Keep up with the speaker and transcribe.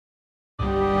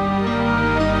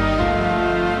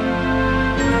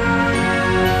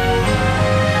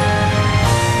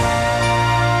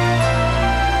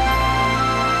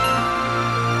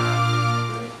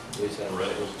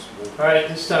right,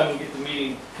 this time we'll get the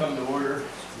meeting come to order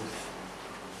with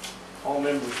all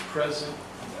members present.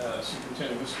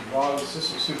 Superintendent Mr. Boggs,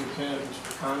 Assistant Superintendent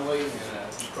Mr. Conley, and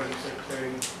Recording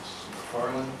Secretary Mrs.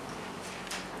 McFarland.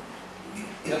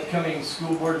 The upcoming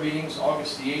school board meetings,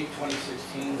 August the 8th,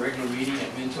 2016, regular meeting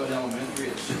at Minton Elementary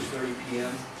at 6:30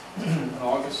 p.m. On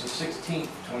August the 16th,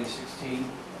 2016,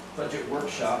 budget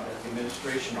workshop at the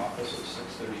administration office at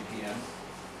 6:30 p.m.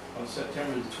 On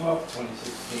September the 12th,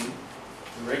 2016,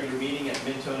 the regular meeting at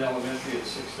Minton Elementary at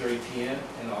 6:30 p.m.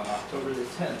 and on October the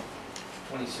 10th,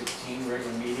 2016,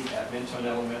 regular meeting at Minton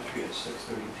Elementary at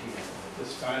 6:30 p.m. At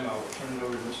this time, I will turn it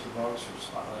over to Mr. Boggs for a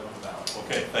spotlight on the ballot.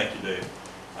 Okay, thank you, Dave.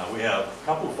 We have a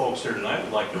couple of folks here tonight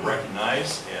we'd like to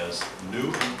recognize as new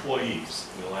employees.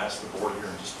 We'll ask the board here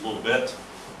in just a little bit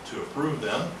to approve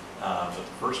them. But the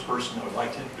first person I would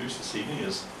like to introduce this evening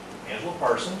is Angela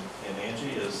Parson, and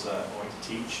Angie is going to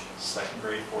teach second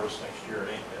grade for us next year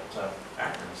at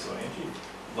Akron. So Angie,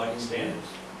 you'd like to stand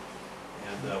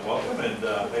and welcome, and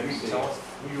maybe tell us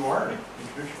who you are and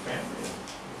introduce your family and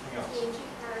everything else. Angie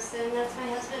Parson, that's my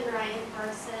husband Ryan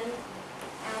Parson,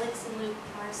 Alex and Luke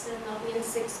Parson. They'll be in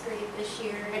 6th grade this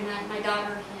year, and then my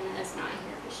daughter Hannah is not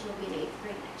here, but she'll be in 8th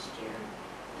grade next year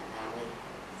at Valley.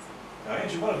 Now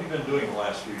Angie, what have you been doing the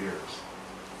last few years?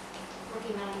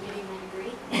 Working on getting my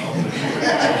degree.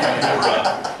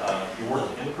 You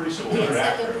worked in the preschool there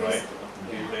at Akron, right?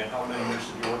 Yeah. And how many years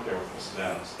did you work there with Mrs.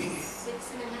 Adams?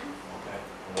 6.5. Okay.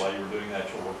 And while you were doing that,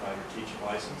 you'll work on your teaching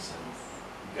license, and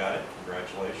you got it.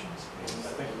 Congratulations. And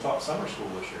I think you taught summer school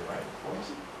this year, right? What was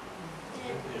it?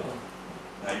 Yeah. Good deal.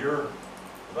 Now you're a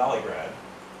Valley grad.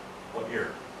 What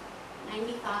year?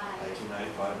 95.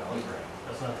 1995 Valley grad.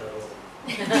 That's not that old.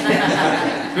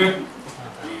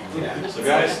 Yeah. So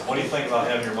guys, what do you think about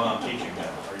having your mom teaching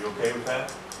now? Are you okay with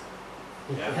that?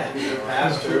 Yeah.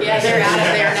 Pastor. Yeah, they're out of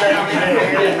there now.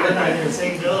 They're not in the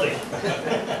same building.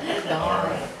 All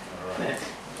right. All right.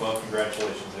 Well,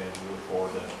 congratulations, Angie. We look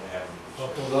forward to having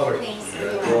you. Thanks.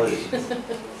 Congratulations.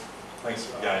 Thanks,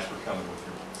 guys, for coming with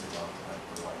your mom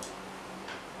tonight.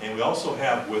 And we also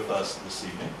have with us this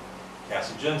evening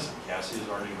Cassie Jensen. Cassie is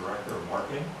our new Director of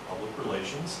Marketing, Public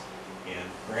Relations, and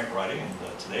Grant Writing,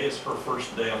 and today is her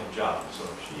first day on the job. So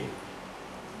we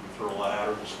threw a lot at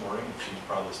her this morning, and she's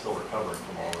probably still recovering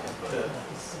from all that. But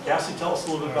Cassie, tell us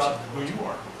a little bit about who you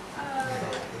are.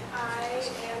 I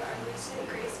am a recent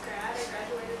Grace grad. I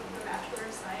graduated with a Bachelor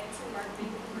of Science in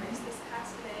Marketing from Grace this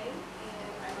past May,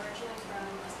 and I'm originally from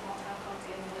a small town called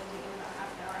Danville, living about half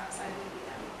an hour outside of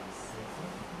Indiana.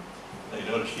 Now, you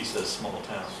notice she says small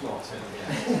town. Small town, yeah.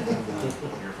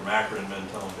 When you're from Akron and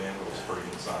Mentone, Danville is pretty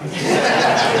good size. We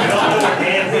don't know where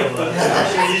Danville was. I'm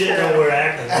sure you didn't know where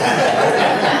Akron was.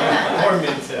 Or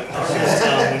Minton. I was just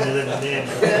telling when you lived in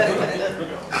Danville. There we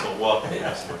go. So welcome,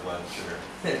 Cassie. We're glad that you're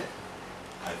here.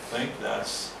 I think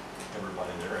that's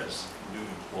everybody there is new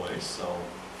employees. So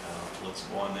let's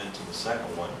go on into the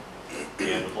second one.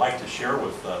 And would like to share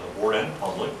with the board and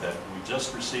public that we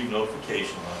just received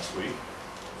notification last week.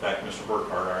 In fact, Mr.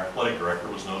 Burkhardt, our athletic director,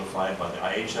 was notified by the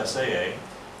IHSAA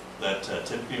that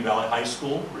Tippecanoe Valley High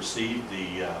School received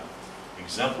the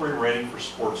exemplary rating for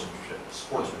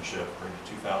sportsmanship during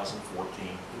the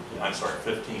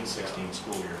 15-16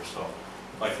 school year. So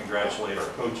I'd like to congratulate our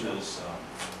coaches,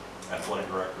 athletic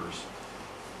directors,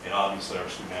 and obviously our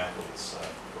student athletes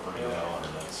for earning that honor.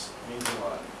 That's Means a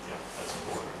lot. yeah, that's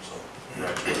important. So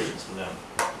congratulations to them.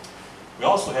 We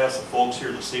also have some folks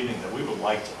here this evening that we would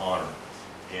like to honor.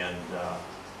 And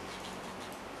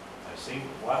I've seen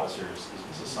Wiles here. Is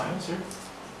Mrs. Simons here?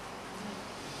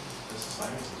 Mrs.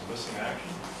 Simons is missing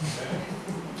action. Okay.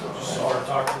 Just saw her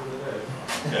talk to her today.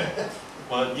 Okay.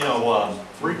 Well, you know,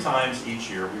 3 times each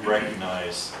year we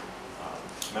recognize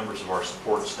members of our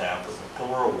support staff with a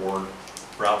Pillar Award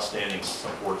for outstanding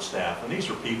support staff. And these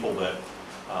are people that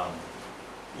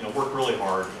you know, work really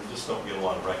hard and just don't get a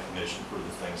lot of recognition for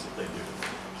the things that they do.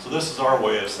 So this is our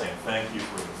way of saying thank you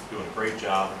for doing a great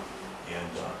job, and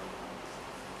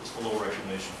just a little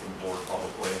recognition from the board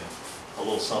publicly and a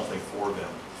little something for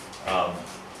them.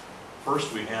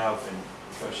 First we have, and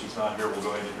because she's not here, we'll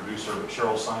go ahead and introduce her, but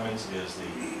Cheryl Simons is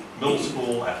the middle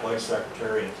school athletic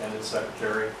secretary and attendance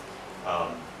secretary.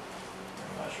 I'm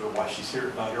not sure why she's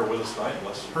not here with us tonight,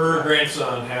 unless her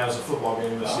grandson has a football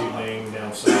game this evening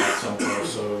down south someplace,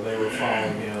 so they were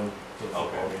following him to the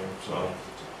football game. So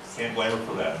can't blame her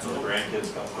for that. So the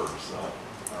grandkids come first. So,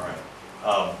 all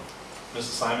right.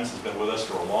 Mrs. Simons has been with us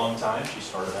for a long time. She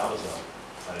started out as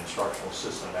an instructional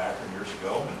assistant at Akron years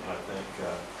ago, and I think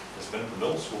has been at the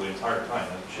middle school the entire time.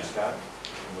 And she's got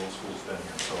the middle school's been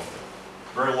here. So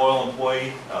very loyal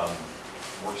employee.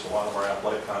 Works a lot of our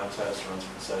athletic contests, runs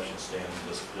concession stand,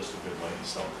 just a good lady.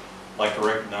 So I'd like to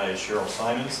recognize Cheryl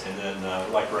Simons, and then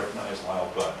I'd like to recognize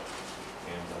Lyle Buck.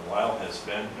 And Lyle has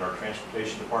been in our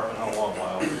transportation department. How long,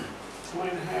 Lyle?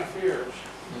 2.5 years.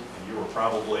 And you were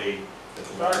probably at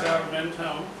the Started out of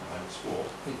Benton. school.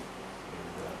 And,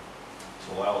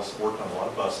 so Lyle's worked on a lot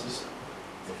of buses,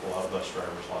 with a lot of bus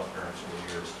drivers, a lot of parents over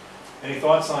the years. Any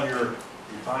thoughts on your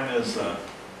time as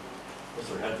what's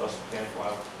their head bus mechanic?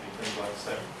 Lyle, anything you'd like to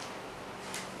say?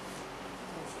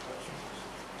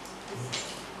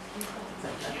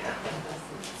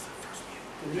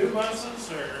 New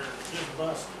buses or just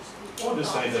buses? Well,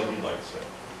 just anything you'd like to say.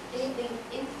 Anything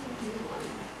you want.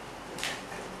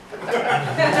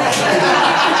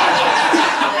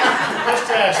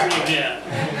 Just ask me again.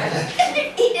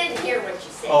 He didn't hear what you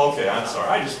said. Oh, okay, I'm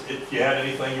sorry. If you had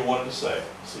anything you wanted to say,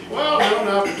 see. Well, no,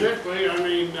 not particularly. I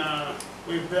mean,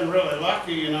 we've been really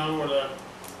lucky, you know, over the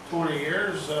 20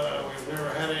 years. We've never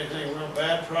had anything real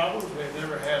bad problems. We've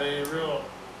never had any real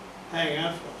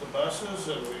hang-ups with the buses,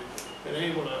 and we've been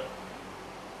able to,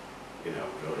 you know,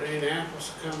 go to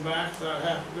Indianapolis and come back without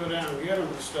having to go down and get them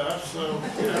and stuff. So,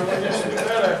 you know,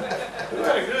 we've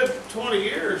had a good 20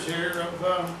 years here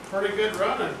of pretty good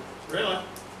running, really.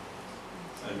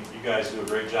 And you guys do a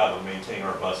great job of maintaining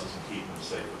our buses and keeping them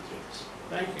safe for kids.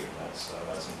 Thank you.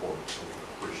 That's important, so we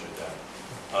appreciate that.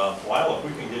 Lyle, if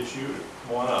we can get you to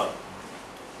come on up.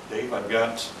 Dave, I've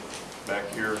got back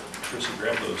here, Chrissy,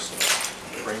 grab those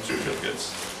frame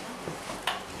certificates,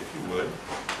 if you would.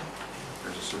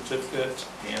 There's a certificate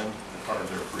and a card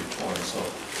there for each one. So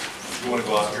if you want to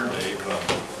go out here, Dave,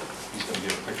 he's going to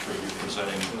get a picture of you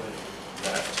presenting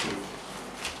that to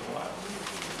Lyle.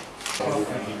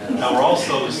 Now, we're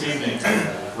also this evening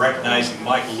recognizing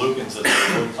Micah Lukens as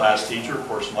a world-class teacher. Of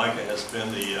course, Micah has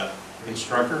been the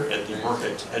instructor at the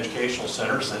Burkett Educational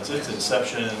Center since its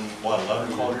inception, what,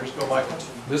 11 or 12 years ago, Micah?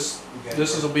 This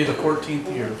will be the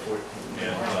 14th year.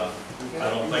 And I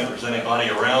don't think there's anybody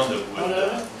around that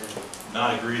would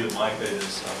not agree that Micah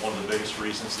is one of the biggest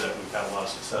reasons that we've had a lot of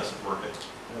success at Burkett.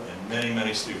 And many,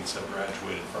 many students have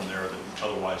graduated from there that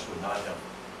otherwise would not have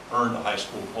earned a high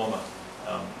school diploma.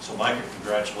 So Micah,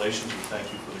 congratulations. We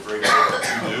thank you for the great work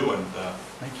that you do. And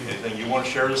Thank you. anything you want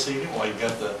to share this evening while you've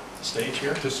got the stage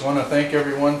here? Just want to thank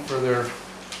everyone for their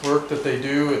work that they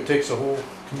do. It takes a whole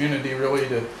community really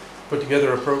to put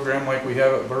together a program like we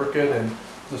have at Burkett, and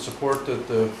the support that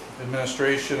the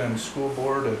administration and school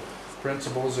board and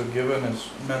principals have given has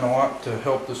meant a lot to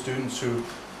help the students who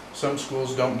some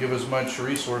schools don't give as much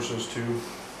resources to,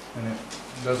 and it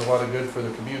does a lot of good for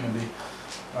the community.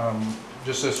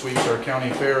 Just this week's our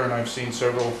county fair, and I've seen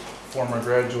several former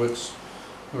graduates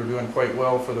who are doing quite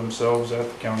well for themselves at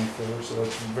the county fair, so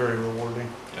that's very rewarding.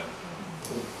 Yeah.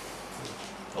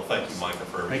 Well, thank you, Micah,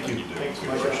 for everything you do. Thanks,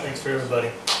 Micah. Thanks for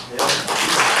everybody.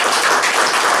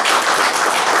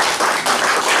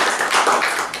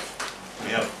 We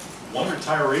have one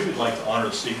retiree we'd like to honor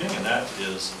this evening, and that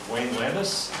is Wayne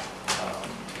Landis.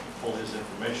 Pull his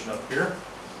information up here.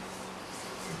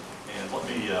 And let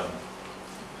me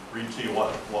read to you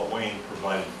what Wayne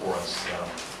provided for us.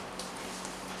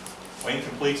 Wayne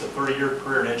completes a 30-year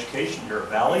career in education here at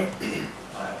Valley.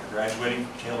 After graduating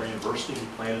from Taylor University, he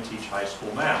planned to teach high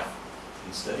school math.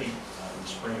 Instead, in the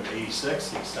spring of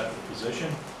 '86, he accepted the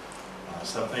position,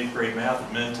 7th and 8th grade math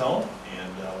at Mentone,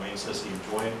 and Wayne says he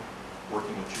enjoyed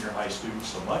working with junior high students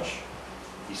so much,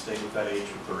 he stayed with that age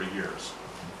for 30 years.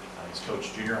 He's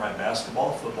coached junior high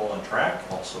basketball, football, and track,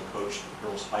 also coached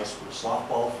girls high school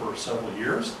softball for several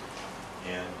years,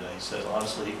 and he says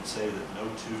honestly he can say that no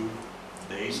 2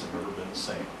 days have ever been the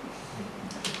same.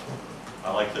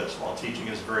 I like this. While teaching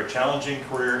is a very challenging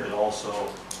career, it is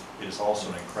also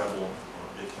an incredible,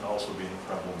 or it can also be an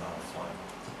incredible amount of fun.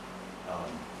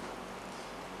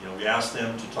 You know, we asked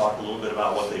them to talk a little bit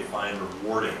about what they find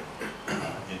rewarding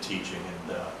in teaching,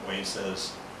 and Wayne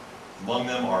says, among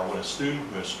them are when a student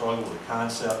who has struggled with a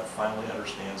concept finally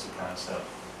understands the concept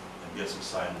and gets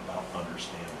excited about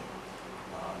understanding.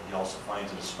 He also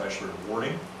finds it especially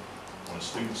rewarding when a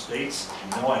student states,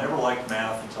 you know, I never liked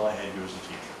math until I had you as a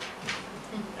teacher.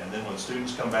 And then when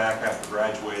students come back after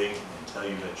graduating and tell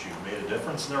you that you've made a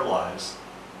difference in their lives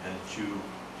and that you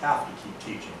have to keep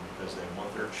teaching because they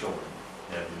want their children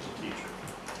to have you as a teacher.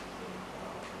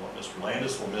 What Mr.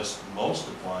 Landis will miss most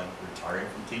upon retiring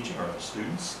from teaching are the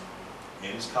students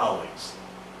and his colleagues.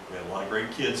 We have a lot of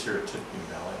great kids here at Tippecanoe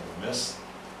Valley, and we'll miss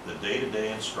the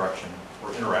day-to-day instruction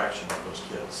or interaction with those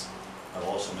kids. I've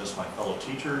also missed my fellow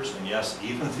teachers, and yes,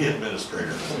 even the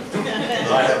administrators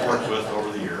that I have worked with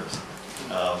over the years.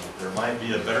 There might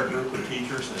be a better group of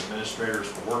teachers and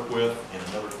administrators to work with in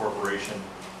another corporation,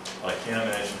 but I can't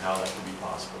imagine how that could be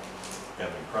possible. We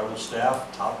have an incredible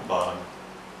staff, top to bottom,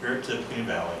 here at Tippecanoe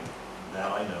Valley,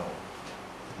 That I know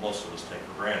most of us take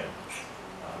for granted.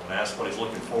 When asked what he's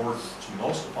looking forward to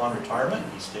most upon retirement,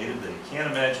 he stated that he can't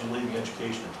imagine leaving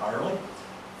education entirely.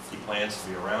 He plans to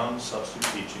be around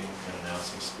substitute teaching and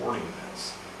announcing sporting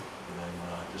events. And then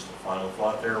just a final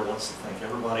thought there, wants to thank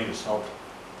everybody who's helped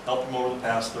him over the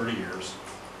past 30 years.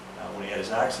 When he had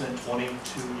his accident 22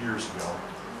 years ago,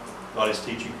 thought his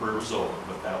teaching career was over,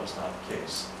 but that was not the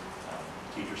case.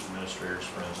 Teachers, administrators,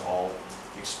 friends all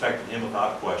expected him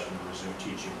without question to resume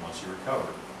teaching once he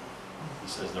recovered. He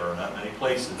says there are not many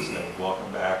places that would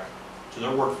welcome back to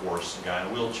their workforce a guy in a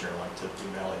wheelchair like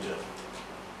Tippecanoe Valley did.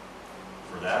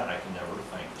 For that, I can never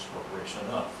thank this corporation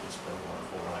enough. It's been a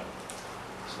wonderful ride.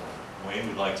 So, Wayne,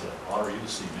 we'd like to honor you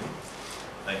this evening.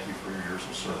 Thank you for your years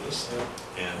of service.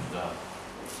 And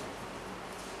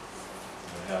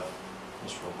we have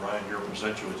Mr. O'Brien here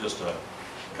present you with just a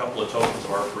couple of tokens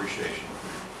of our appreciation for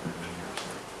your many years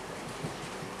here.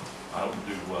 I don't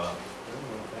do,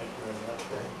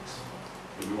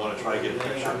 do we want to try to get a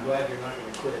picture? I'm glad you're not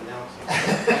going to quit announcing. I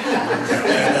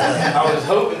was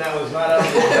hoping that was not out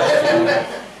there.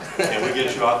 Can we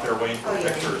get you out there, Wayne, for a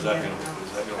picture? Is that going to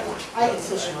work? I can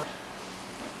fish them.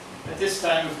 At this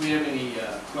time, if we have any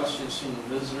questions from the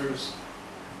visitors.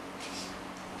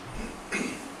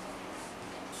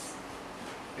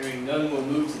 Hearing none, we'll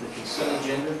move to the consent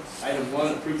agenda. Item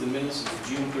 1, approve the minutes of the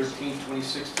June 13,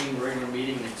 2016 regular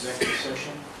meeting and executive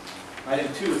session.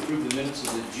 Item 2, approve the minutes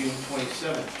of the June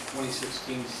 27,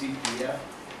 2016 CPF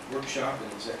workshop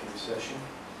and executive session.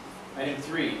 Item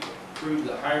 3, approve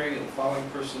the hiring of the following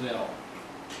personnel.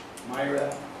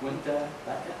 Myra Quinta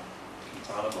Baca.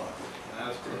 Quintana Baca.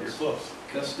 You're close.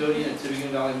 Custodian at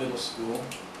Tippecanoe Valley Middle School.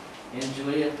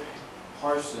 Angelia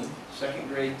Parson, second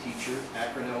grade teacher,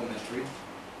 Akron Elementary.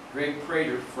 Greg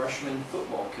Prater, freshman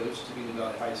football coach, Tippecanoe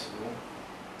Valley High School.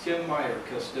 Tim Meyer,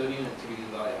 custodian at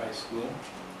Tippecanoe Valley High School.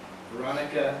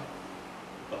 Veronica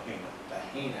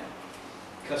Bahena,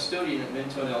 custodian at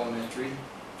Mentone Elementary.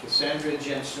 Cassandra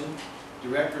Jensen,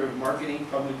 director of marketing,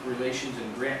 public relations,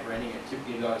 and grant writing at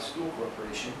Tippecanoe Valley School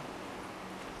Corporation.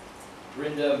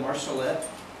 Brenda Marcelette,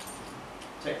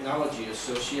 technology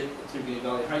associate at Tippecanoe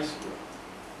Valley High School.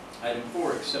 Item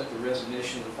 4, accept the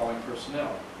resignation of the following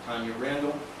personnel. Tanya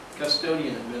Randall,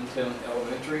 custodian at Mentone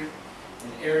Elementary,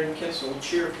 and Aaron Kissel,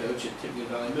 cheer coach at Tippecanoe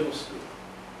Valley Middle School.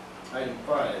 Item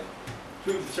 5,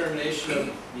 approve the termination of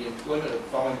the employment of the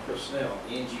following personnel.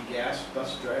 Angie Gass,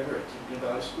 bus driver at Tippecanoe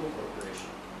Valley School Corporation.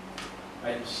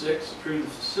 Item 6, approve the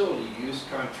facility use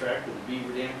contract with the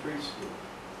Beaver Dam Preschool.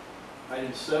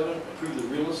 Item 7, approve the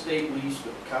real estate lease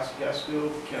with the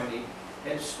Kosciuszko County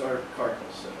Head Start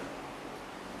Cardinal Center.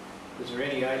 Is there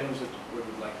any items that the board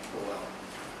would like to pull out?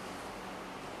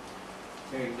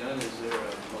 Hearing none, is there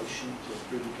a motion to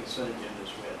approve the consent agenda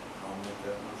as read? I'll make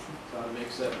that motion. Todd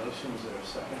makes that motion. Is there a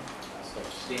second?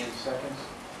 Stan seconds.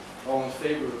 All in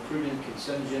favor of approving the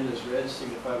consent agenda as read,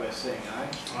 signify by saying aye.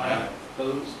 Aye.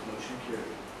 Opposed? Motion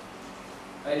carried.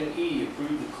 Item E,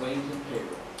 approve the claims and payroll.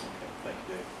 Okay, thank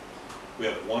you, Dave. We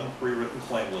have one pre-written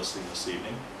claim listing this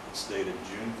evening. It's dated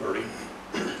June 30,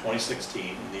 2016,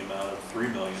 in the amount of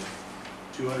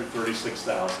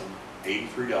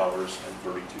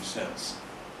 $3,236,083.32.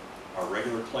 Our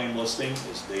regular claim listing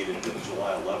is dated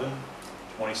July 11,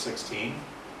 2016,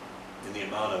 in the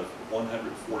amount of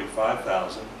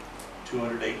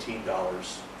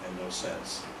 $145,218.00. And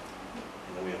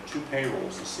then we have two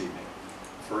payrolls this evening.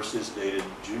 The first is dated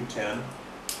June 10,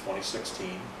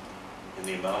 2016, in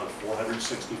the amount of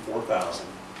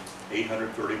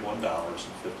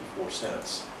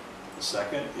 $464,831.54. The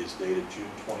second is dated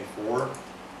June 24,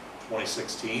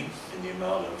 2016, in the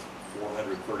amount of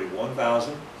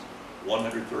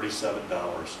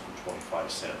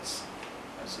 $431,137.25.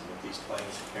 I submit these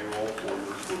claims to payroll for your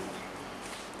approval.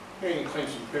 Hearing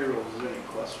claims and payroll, is there any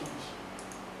questions?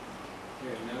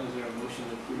 Hearing none, is there a motion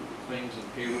to approve the claims and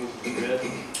payrolls as read?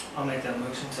 I'll make that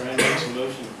motion. Brian makes a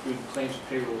motion to approve the claims and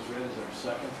payroll as read. Is there a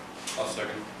second? I'll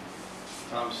second.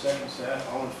 Tom seconds that.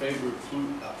 All in favor of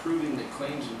approving the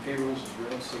claims and payrolls as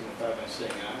read, signify by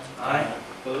saying aye. Aye.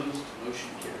 Opposed? Motion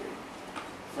carried.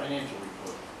 Financial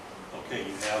report. Okay,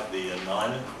 you have the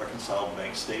non-reconciled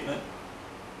bank statement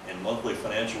and monthly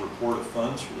financial report of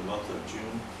funds for the month of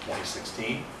June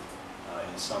 2016.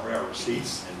 In summary, our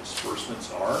receipts and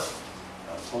disbursements are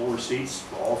total receipts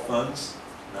for all funds,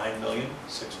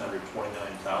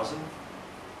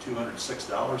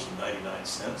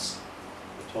 $9,629,206.99.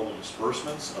 The total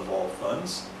disbursements of all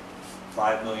funds,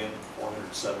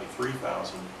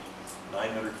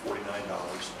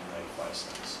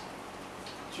 $5,473,949.95.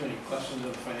 Is there any questions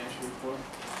on the financial report?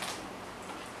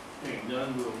 Hearing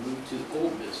none, we'll move to the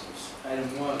old business.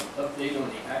 Item 1, update on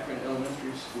the Akron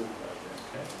Elementary School project.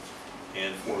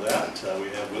 And for that, we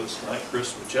have with us tonight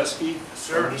Chris Macheski,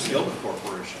 Ernest Gilman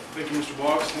Corporation. Thank you, Mr.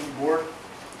 Boggs. Thank you, Board.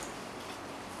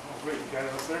 Oh, great, you got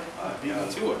it up there? Beat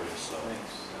me to it, so.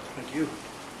 Thank you.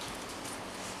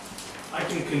 I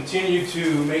can continue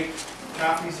to make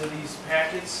copies of these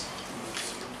packets,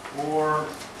 or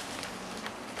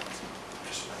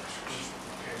just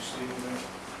leave them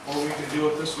there. Or we can do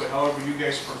it this way, however you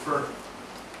guys prefer.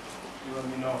 You let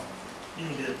me know. You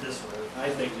can do it this way. I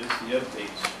think just the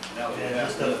updates, now that we Yeah, have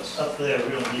just this. up there, we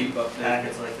don't need Keep updated.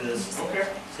 packets like this. Okay.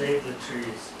 Save the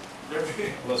trees.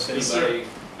 Unless Yes, sir. anybody,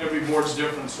 Every board's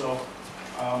different, so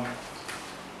I'll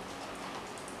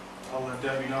let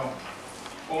Debbie know.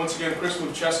 Well, once again, Chris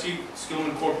Lucheski,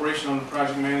 Skillman Corporation, I'm the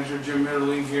project manager. Jim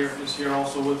Mitterling here is here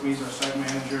also with me, he's our site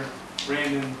manager.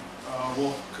 Brandon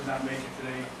Wolf could not make it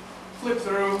today. Flip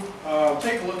through,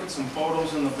 take a look at some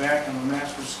photos in the back and the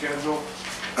master schedule.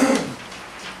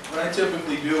 What I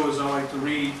typically do is I like to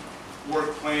read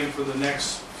work plan for the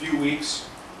next few weeks.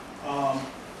 Yeah,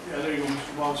 there you go,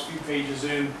 Mr. Boggs, a few pages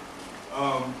in.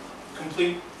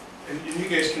 Complete, and you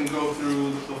guys can go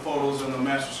through the photos and the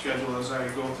master schedule as I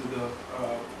go through the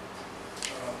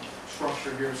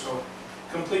structure here. So,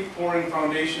 complete pouring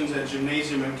foundations at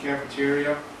gymnasium and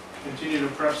cafeteria. Continue to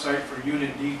prep site for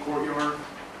Unit D courtyard.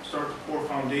 Start to pour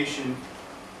foundations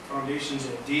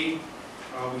at D.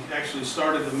 We actually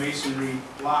started the masonry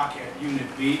block at Unit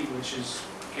B, which is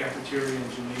cafeteria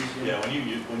and gymnasium. Yeah,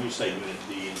 when you say Unit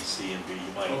D and C and B,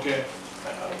 you might, Okay. I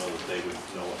don't know that they would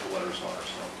know what the letters are,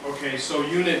 so. Okay, so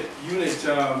Unit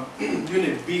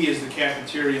B is the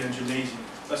cafeteria and gymnasium.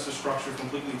 That's the structure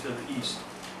completely to the east.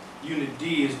 Unit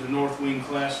D is the north wing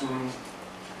classroom,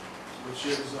 which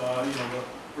is the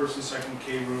first and second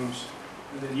K rooms.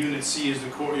 And then Unit C is the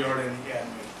courtyard and the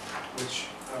admin, which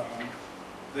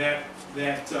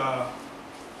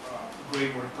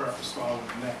grade work prep is following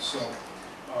next. So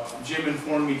Jim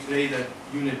informed me today that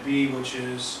Unit B, which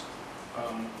is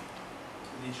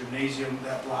the gymnasium,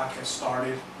 that block has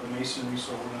started, the masonry,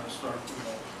 so we're going to start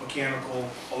mechanical,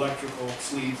 electrical,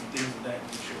 sleeves, and things of that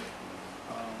nature.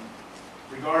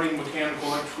 Regarding mechanical,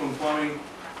 electrical, and plumbing,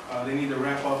 they need to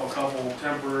wrap up a couple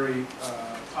temporary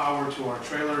power to our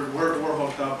trailer. We're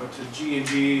hooked up to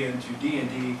G&G and to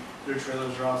D&D. Their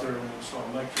trailers are out there, and we'll install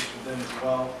electric to them as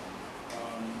well.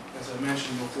 As I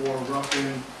mentioned before,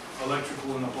 roughing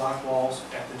electrical in the block walls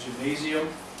at the gymnasium.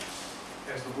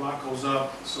 As the block goes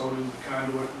up, so does the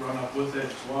conduit run up with it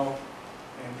as well.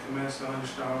 And commence to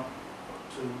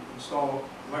install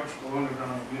electrical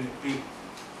underground at Unit B,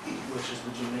 which is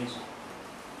the gymnasium.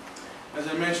 As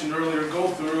I mentioned earlier, go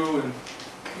through, and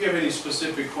if you have any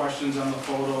specific questions on the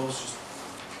photos, just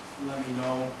let me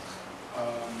know.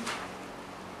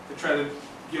 I try to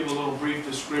give a little brief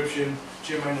description.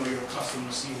 Jim, I know you're accustomed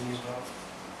to seeing these, but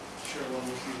I'll share one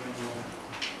with you anyway.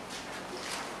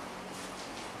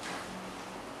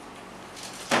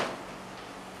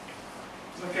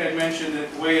 Like I had mentioned,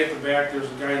 way at the back, there's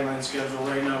a guideline schedule.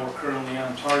 Right now, we're currently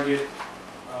on target.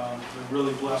 We're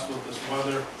really blessed with this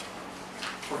weather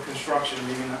for construction,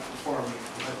 maybe not for farming,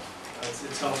 but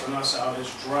it's helping us out.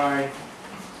 It's dry,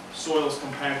 soil's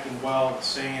compacting well, the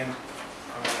sand.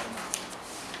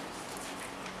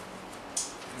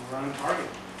 And we're on target.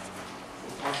 So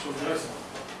far, so good.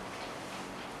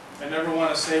 I never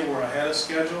want to say we're ahead of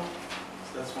schedule.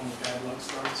 That's when the bad luck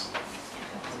starts.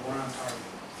 But we're on target.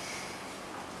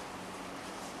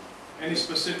 Any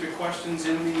specific questions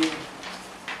in the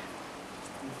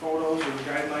photos or the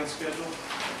guideline schedule?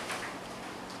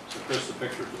 So Chris, the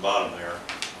picture at the bottom there,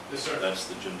 Yes, sir. that's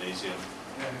the gymnasium.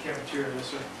 Yeah, the cafeteria, yes,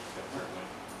 sir.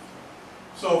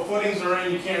 So footings are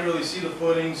in, you can't really see the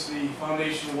footings. The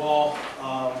foundation wall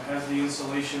has the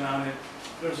insulation on it.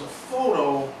 There's a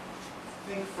photo, I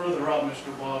think further up,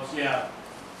 Mr. Boggs, yeah.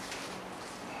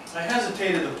 I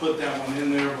hesitated to put that one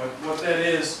in there, but what that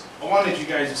is, I wanted you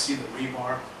guys to see the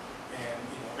rebar.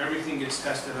 And everything gets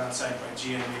tested on site by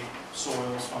GMA,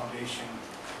 soils, foundation,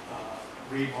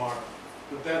 rebar.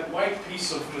 But that white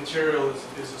piece of material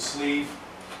is a sleeve.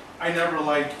 I never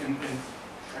like, and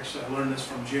actually I learned this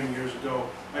from Jim years ago,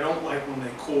 I don't like when they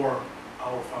core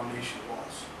our foundation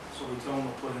walls. So we tell them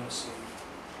to put in a sleeve.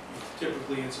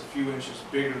 Typically it's a few inches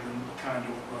bigger than the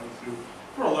conduit running through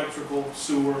for electrical,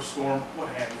 sewer, storm, what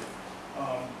have you.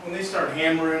 When they start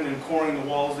hammering and coring the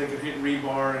walls, they could hit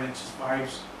rebar and it just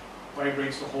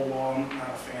vibrates the whole wall. I'm not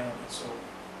a fan of it. So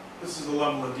this is the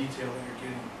level of detail that you're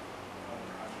getting on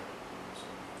the project. So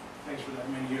thanks for that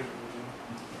many years ago,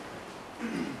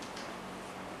 Jim.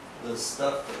 The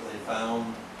stuff that they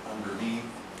found underneath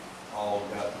all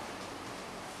got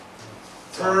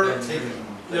Per- taken.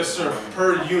 Yes, sir,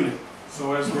 per unit.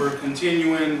 So as we're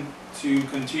continuing to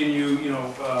continue,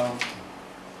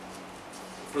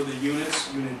 for the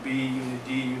units, Unit B, Unit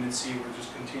D, Unit C, we're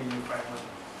just continuing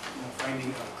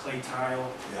finding clay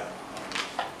tile, Yeah.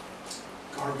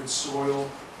 garbage soil,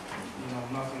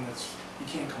 nothing that's, you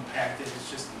can't compact it, it's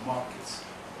just muck, it's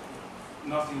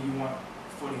nothing you want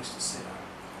footings to sit on.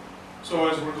 So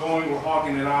as we're going, we're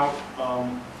hogging it out.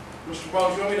 Mr.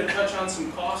 Wells, you want me to touch on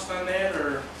some cost on that,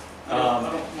 or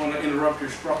I don't want to interrupt your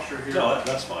structure here? No,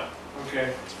 that's fine.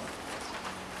 Okay.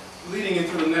 Leading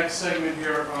into the next segment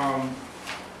here, on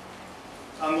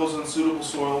those unsuitable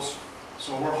soils.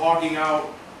 So we're hogging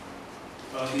out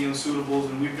the unsuitables,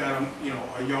 and we've got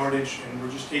a yardage, and we're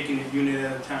just taking it unit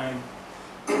at a time.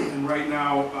 And right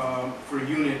now, for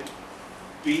Unit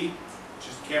B, which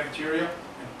is the cafeteria,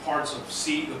 and parts of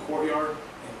C, the courtyard,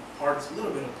 and a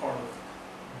little bit of part of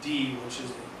D, which is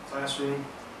the classroom,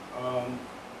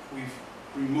 we've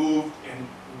removed and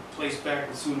replaced back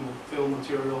with suitable fill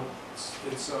material.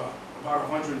 It's about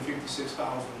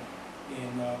 $156,000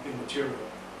 in material,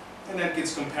 and that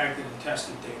gets compacted and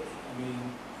tested daily. I mean,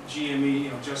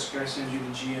 GME, Jessica, I send you the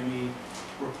GME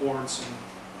reports and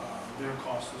their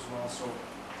cost as well. So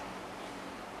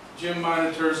Jim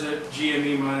monitors it,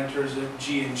 GME monitors it,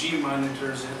 G&G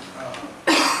monitors it.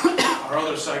 Our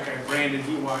other site guy, Brandon,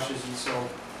 he washes it, so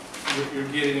you're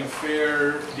getting a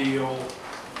fair deal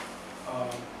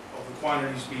of the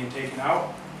quantities being taken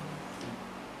out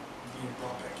and being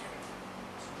brought back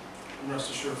in. And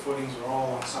rest assured, footings are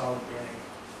all on solid bearing.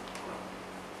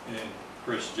 And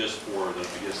Chris, just for the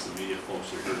media folks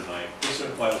that are here tonight, Yes, sir.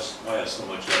 why has so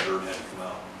much of that dirt had to come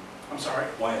out? I'm sorry?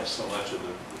 Why has so much of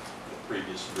the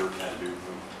previous dirt had to be removed?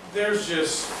 There's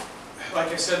just, like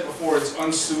I said before, it's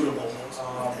unsuitable.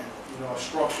 A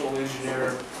structural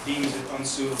engineer deems it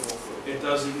unsuitable. It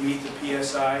doesn't meet the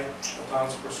PSI, the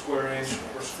pounds per square inch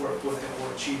or square foot that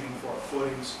we're achieving for our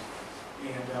footings.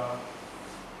 And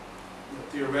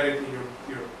theoretically,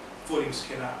 your footings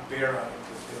cannot bear on it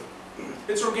because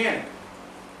it's organic.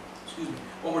 Excuse me.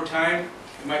 Over time,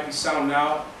 it might be sound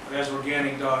now, but as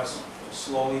organic does, it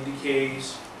slowly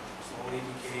decays, and then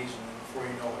before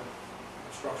you know it,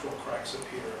 structural cracks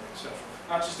appear, etc.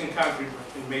 Not just in concrete,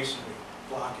 but in masonry,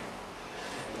 blocking,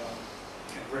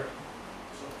 and brick.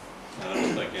 So. I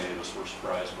don't think any of us were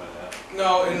surprised by that.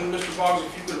 No, and Mr. Boggs,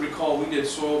 if you could recall, we did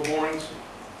soil borings,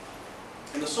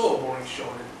 and the soil borings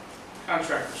showed it. The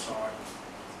contractor saw it.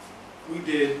 We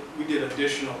did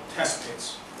additional test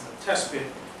pits. And the test pit,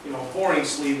 a boring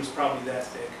sleeve is probably that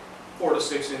thick, 4 to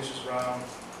 6 inches round,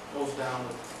 goes down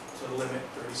to the limit,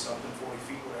 30-something, 40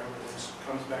 feet, whatever it is,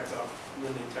 comes back up, and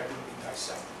then they technically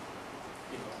dissect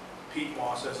it. Peat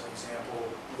moss as an example,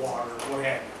 water, what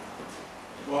have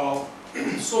you. Well,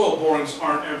 soil borings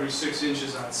aren't every 6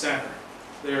 inches on center.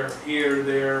 They're here,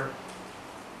 there.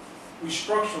 We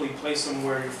structurally place them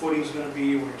where your footing's going to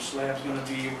be, where your slab's going to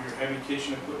be, where your heavy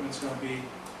kitchen equipment's going to be,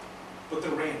 but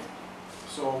they're random.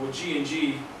 So with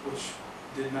G&G, which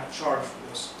did not charge for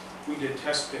this, we did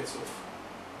test pits of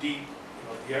deep,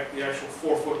 the actual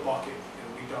 4-foot bucket,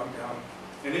 and we dug down.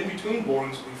 And in between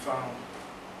borings, we found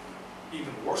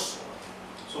even worse soil.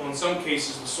 So in some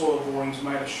cases, the soil borings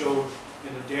might have showed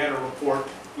in the data report,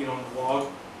 in the log,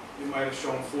 it might have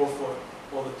shown 4 foot.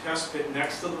 Well, the test pit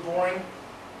next to the boring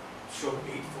showed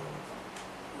 8 foot.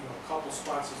 A couple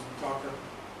spots as we talked at the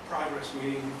progress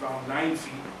meeting, we found 9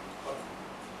 feet up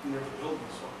near the building.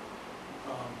 So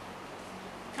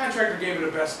contractor gave it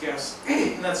a best guess,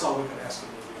 and that's all we could ask him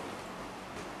to do.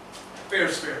 Fair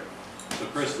is fair. So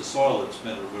Chris, the soil that's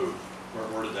been removed,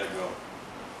 where did that go?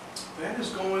 That is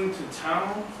going to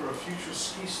town for a future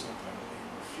ski slope, I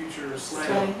believe, or future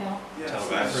Sledding sledding. hill.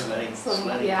 Yeah,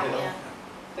 Sledding,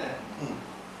 yeah.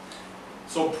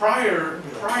 So prior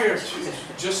to,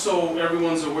 just so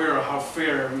everyone's aware of how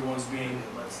fair everyone's being,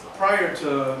 prior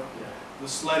to the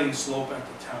sledding slope at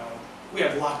the town, we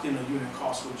have locked in a unit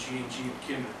cost with G&G at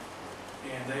Kinder.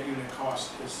 And that unit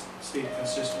cost has stayed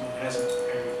consistent, it hasn't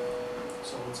varied.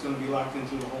 So it's going to be locked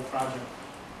into the whole project.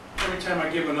 Every time I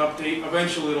give an update,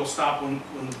 eventually it'll stop when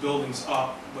the building's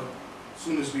up, but as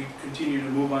soon as we continue to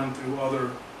move on through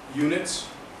other units,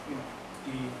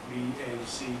 D, B, A,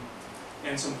 C,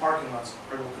 and some parking lots,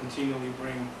 I will continually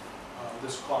bring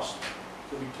this cost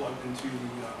to be plugged into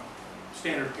the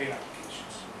standard pay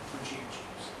applications for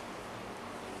G&Gs.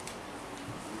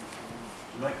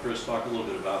 Tonight, Chris, talk a little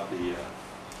bit about the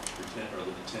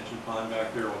detention pond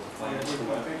back there, what the plan is for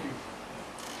that. Thank you.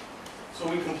 So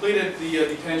we completed the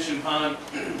detention pond,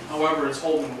 however, it's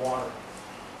holding water.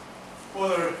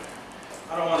 Whether,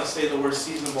 I don't want to say the word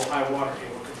seasonable high water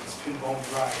table because it's been bone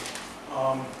dry.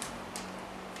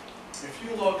 If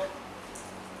you look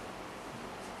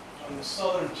on the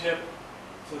southern tip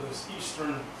to this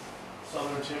eastern,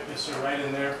 southern tip, yes sir, right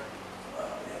in there.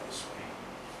 Yeah, this way.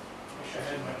 Wish I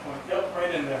had my point, yep,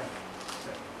 right in there.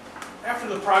 After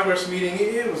the progress meeting,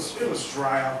 it was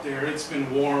dry out there, it's been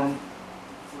warm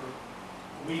for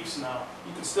weeks now.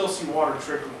 You can still see water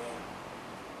trickling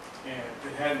in. And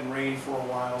it hadn't rained for a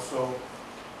while, so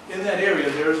in that area,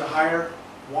 there's a higher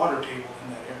water table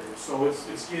in that area. So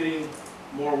it's getting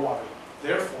more water.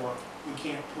 Therefore, we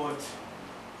can't put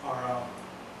our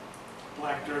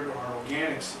black dirt or our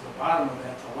organics at the bottom of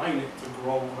that to line it to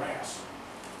grow grass.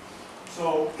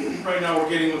 So right now we're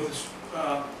getting with this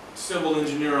civil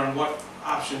engineer on what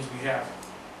options we have.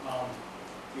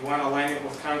 You want to line it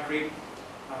with concrete?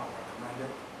 I don't recommend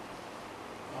it.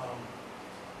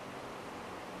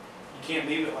 You can't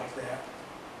leave it like that.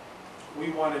 We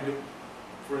wanted it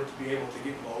for it to be able to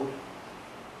get mowed.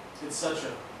 It's such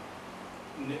a,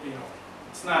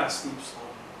 it's not a steep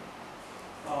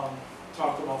slope.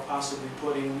 Talked about possibly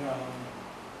putting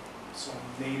some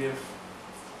native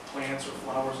plants or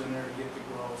flowers in there to get to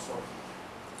grow. So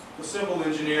the civil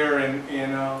engineer and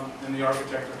the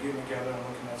architect are getting together and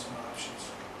looking at some options,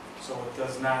 so it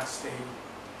does not stay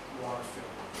water filled.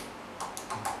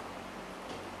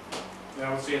 And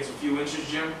I would say it's a few inches,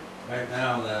 Jim. Right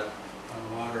now, that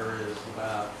water is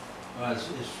about, well, it's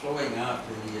flowing out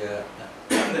to the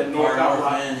That north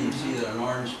outlet. end. You see an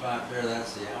orange spot there,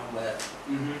 that's the outlet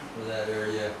Mm-hmm. for that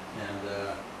area. And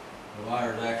the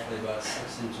water is actually about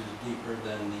 6 inches deeper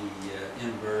than the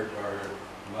invert or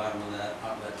the bottom of that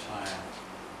outlet tile.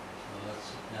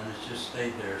 So and it's just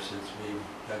stayed there since we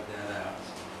dug that out.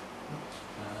 So,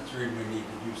 that's the reason we need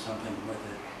to do something with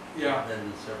it. Yeah. There's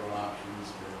been several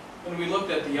options to. And we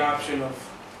looked at the option of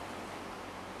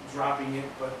dropping it,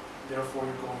 but therefore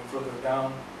you're going further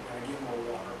down, you're going to get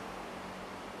more water.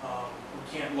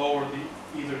 We can't lower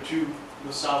either to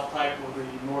the south pipe or the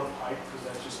north pipe, because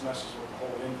that just messes with the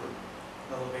whole invert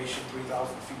elevation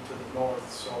 3,000 feet to the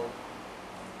north. So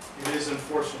it is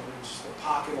unfortunately just a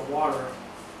pocket of water.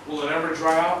 Will it ever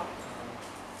dry out?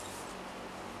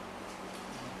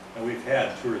 And we've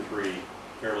had 2 or 3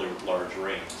 fairly large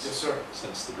rains. Yes, sir.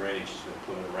 Since the drainage has been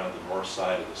put in around the north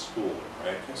side of the school,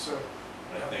 right? Yes, sir.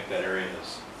 And I think that area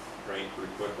has drained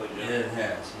pretty quickly, Jim. It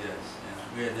has, yes.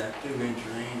 Yeah. We had that 2-inch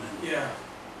rain, and Yeah.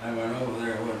 I went over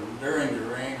there during the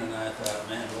rain, and I thought,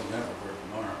 man, we'll never work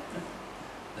tomorrow.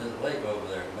 There's a lake over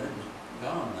there, but it was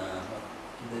gone a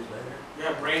few days later.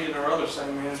 Yeah, Brandon, our other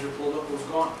site manager, pulled up, it was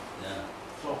gone. Yeah.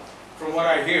 So, from what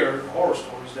I hear, horror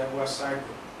stories, that west side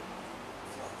would.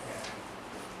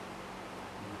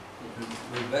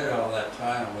 We bed all that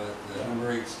tile with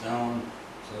number 8 stone,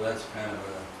 so that's kind of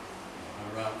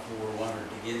a route for water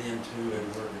to get into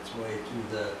and work its way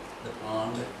to the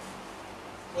pond.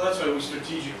 Well, that's why we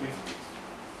strategically,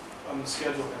 on the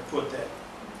schedule, have put that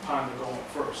pond to go in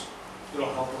first.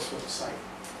 It'll help us with the site.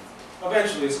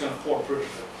 Eventually, it's gonna pour pretty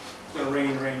good. It's gonna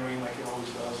rain like it always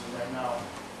does, and right now,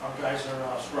 our guys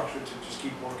are structured to just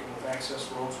keep working with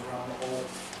access roads around the whole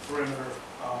perimeter.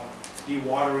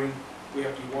 Dewatering, we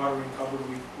have dewatering covered,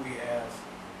 we have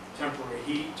temporary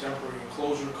heat, temporary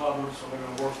enclosure covered, so they're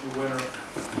gonna work through winter.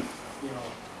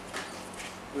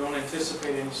 We don't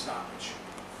anticipate any stoppage.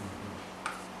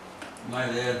 Might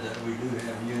add that we do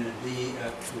have Unit B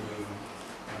up to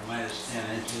minus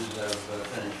 10 inches of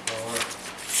finished floor,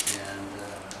 and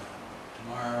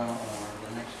tomorrow or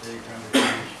the next day trying to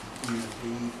finish Unit B.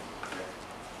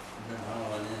 Been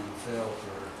hauling in and fill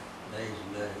for days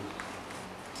and days.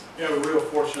 Yeah, we're real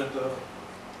fortunate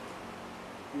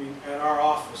at our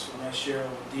office, when I share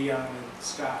with Dion and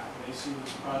Scott, when they see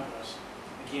this progress,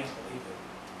 they can't believe it.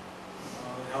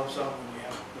 It helps out when you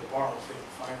have the bar, say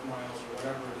 5 miles or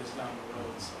whatever it is down the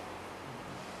road. So.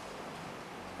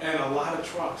 And a lot of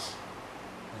trucks.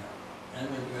 Yeah. And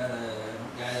we've got a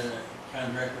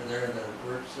contractor there that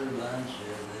works through lunch.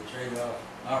 They trade off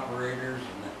operators,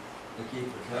 and they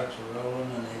keep the trucks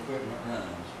rolling and the equipment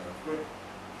running. So Good.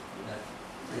 that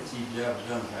gets these jobs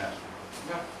done faster.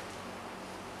 Yeah.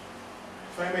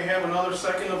 If I may have another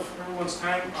second of everyone's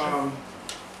time,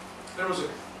 there was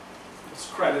it's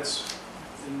credits,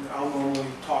 and I'll normally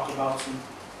talk about some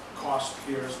costs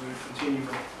here as we continue.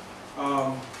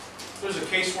 There's a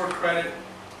casework credit,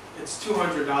 it's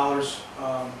 $200.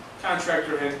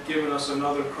 Contractor had given us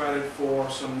another credit for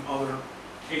some other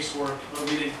casework, but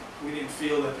we didn't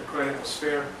feel that the credit was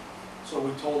fair, so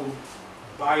we told him,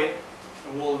 buy it,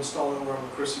 and we'll install it wherever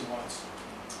Chrissy wants.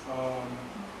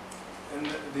 And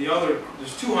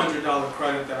there's $200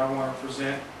 credit that I want to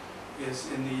present is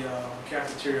in the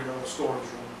cafeteria little storage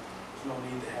room. There's no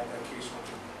need to have that casework.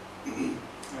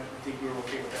 I think we were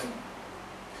okay with that.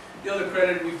 The other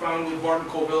credit we found with Barton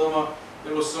Covilma,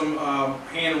 there was some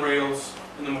handrails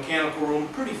in the mechanical room,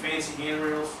 pretty fancy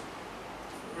handrails.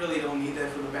 Really don't need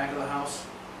that for the back of the house.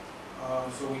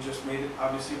 So we just made it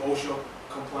obviously OSHA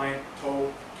compliant,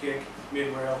 toe, kick,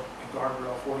 mid rail, and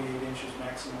guardrail, 48 inches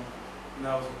maximum. And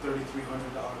that was a $3,300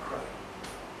 credit.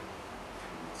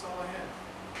 That's all I had.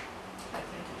 I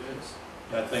think it is.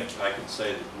 I think I can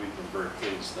say that we've been very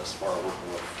pleased thus far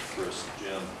working with Chris,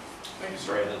 Jim, Thank you,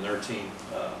 sir. Brandon, and their team.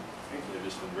 They've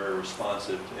just been very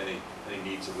responsive to any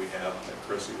needs that we have. And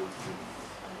Chrissy would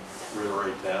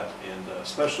reiterate that, and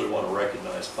especially want to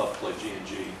recognize Puff Play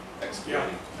G&G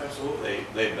Excavating. Absolutely.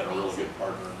 They've been a really good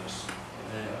partner in this.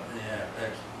 And, Yeah,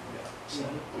 excellent. yeah, so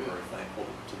we're very thankful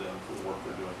to them for the work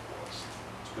they're doing for us.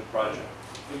 It's a good project.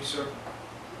 Thank you, sir.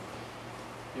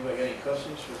 Anybody got any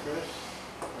questions for Chris?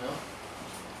 No?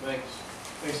 Thanks.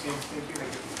 Thanks, Steve. Thank you.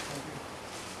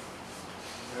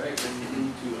 All right, then we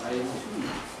move to item 2.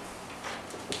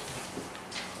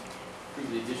 Approve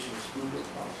the addition of school board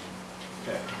policy.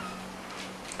 Okay.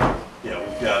 Yeah,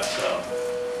 we've got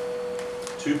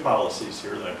 2 policies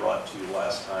here that I brought to you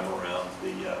last time around.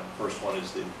 The first one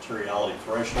is the materiality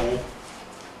threshold,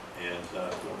 and if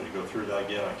you want me to go through that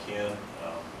again, I can.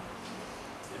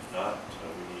 If not,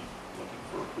 we need looking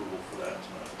for approval for that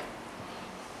tonight.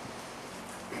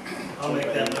 I'll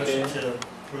make that motion to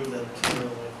approve the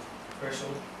material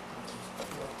threshold.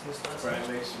 Brian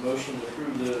makes a motion to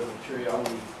approve the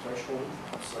materiality threshold.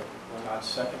 Todd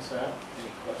seconds that.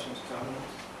 Any questions,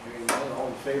 comments? Hearing none, all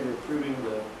in favor of approving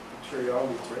the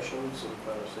materiality threshold,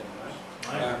 signify by saying aye.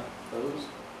 Aye. Opposed?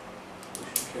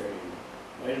 Motion carried.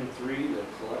 Item 3, the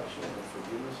collection and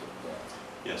forgiveness of debt.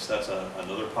 Yes, that's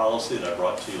another policy that I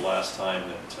brought to you last time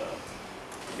that,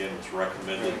 again, was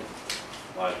recommended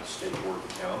by the State Board of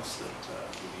Accounts that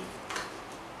we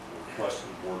requested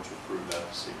the board to approve that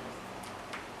this evening.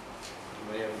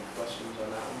 Anybody have any questions on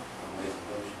that one? I'll make a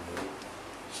motion to it.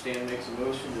 Stan makes a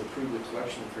motion to approve the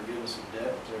collection and forgiveness of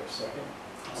debt. Is there a second?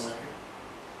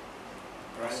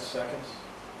 Brian seconds.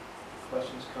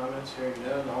 Questions, comments? Hearing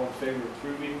none, all in favor of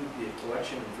approving the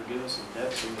collection and forgiveness of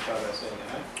debt, signify by saying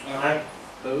aye. Aye.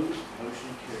 Opposed?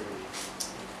 Motion carried.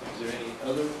 Is there any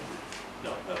other?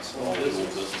 No, that's all the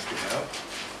old business we have.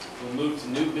 We'll move to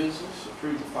new business.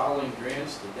 Approve the following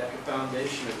grants. The DECA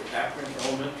Foundation of the Akron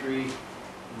Elementary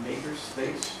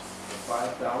Makerspace for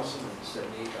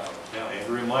 $5,078. Yeah,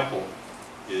 Andrea Michael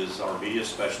is our media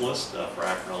specialist for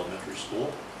Akron Elementary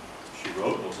School. She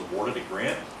wrote and was awarded a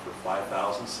grant for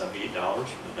 $5,078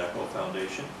 from the DECA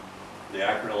Foundation, the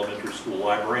Akron Elementary School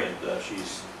Library, and the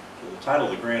title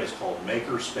of the grant is called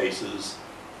Maker Spaces,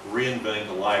 Reinventing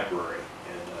the Library,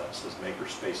 and it says Maker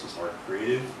Spaces are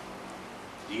creative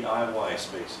DIY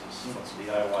spaces. What's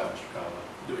DIY, Mr. Conlon?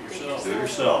 Do it yourself. Do it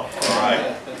yourself. All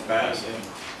right, pass.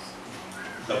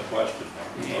 Tough question.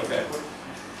 Okay.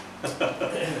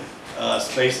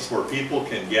 Spaces where people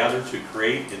can gather to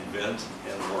create, invent,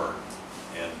 and learn.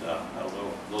 And I don't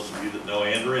know, those of you that know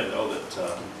Andrea know that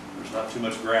there's not too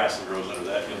much grass that grows under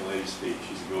that young lady's feet.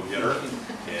 She's a go-getter,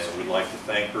 and we'd like to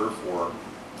thank her for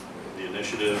the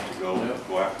initiative to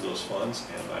go after those funds,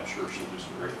 and I'm sure she'll do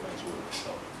some great things with it.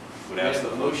 So, would We ask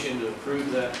have a motion to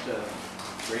approve that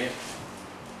grant.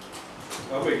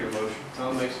 I'll make your motion.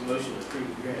 Tom makes a motion to approve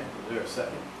the grant. Is there a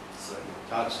second? Second.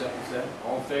 Todd seconds that.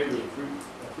 All in favor of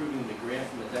approving the grant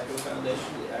from the DECA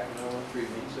Foundation to the Akron Elementary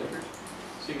Mainstakers,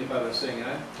 signify by saying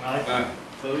aye. Aye.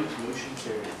 Opposed? Motion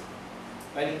carried.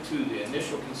 Item 2, the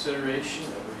initial consideration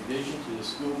of a revision to the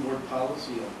school board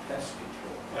policy on pest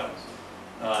control.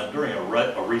 Yeah. During a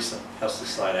recent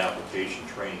pesticide application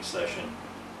training session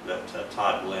that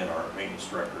Todd Glenn, our maintenance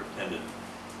director, attended,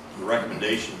 the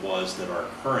recommendation was that our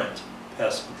current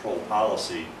pest control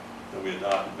policy that we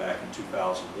adopted back in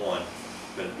 2001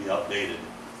 that be updated.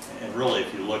 And really,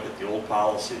 if you look at the old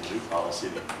policy and the new policy,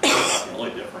 the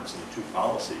only difference in the 2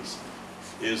 policies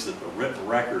is that the written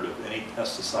record of any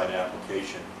pesticide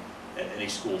application at any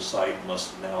school site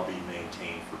must now be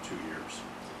maintained for 2 years.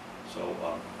 So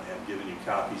I have given you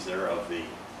copies there of the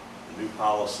new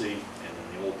policy and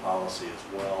then the old policy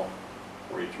as well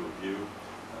for you to review.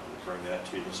 We'll bring that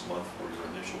to you this month for your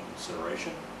initial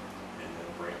consideration, and then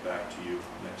bring it back to you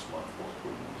next month for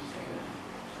approval.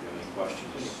 Do you have any questions?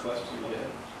 Any questions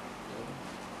yet?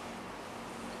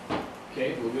 Okay,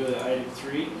 we'll go to item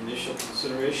 3, initial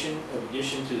consideration of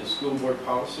addition to the school board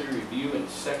policy review and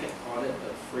second audit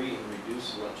of free and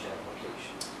reduced lunch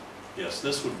applications. Yes,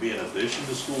 this would be in addition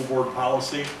to school board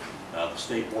policy. The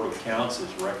State Board of Accounts is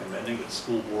recommending that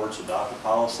school boards adopt a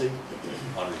policy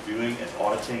on reviewing and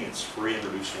auditing its free and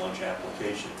reduced lunch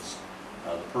applications.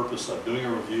 The purpose of doing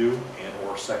a review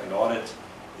and/or second audit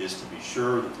is to be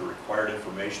sure that the required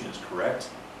information is correct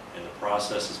and the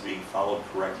process is being followed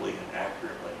correctly and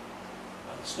accurately.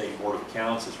 The State Board of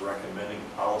Accounts is recommending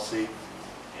the policy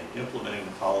and implementing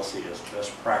the policy as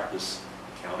best practice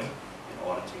accounting and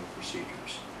auditing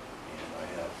procedures. And I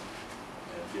have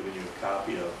given you a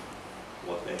copy of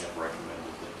what they have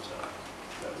recommended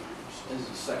that we use. Is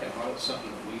the second audit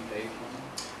something that we pay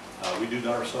for? We do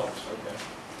that ourselves. Okay.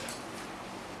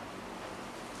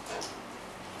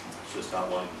 It's just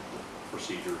outlining the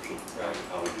procedures of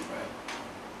how we do that.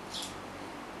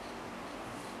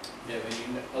 Do you have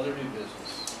any other new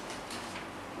business?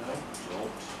 No?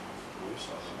 Don't believe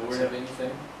so. Board have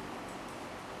anything?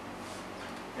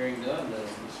 Hearing none, then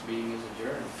this meeting is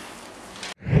adjourned.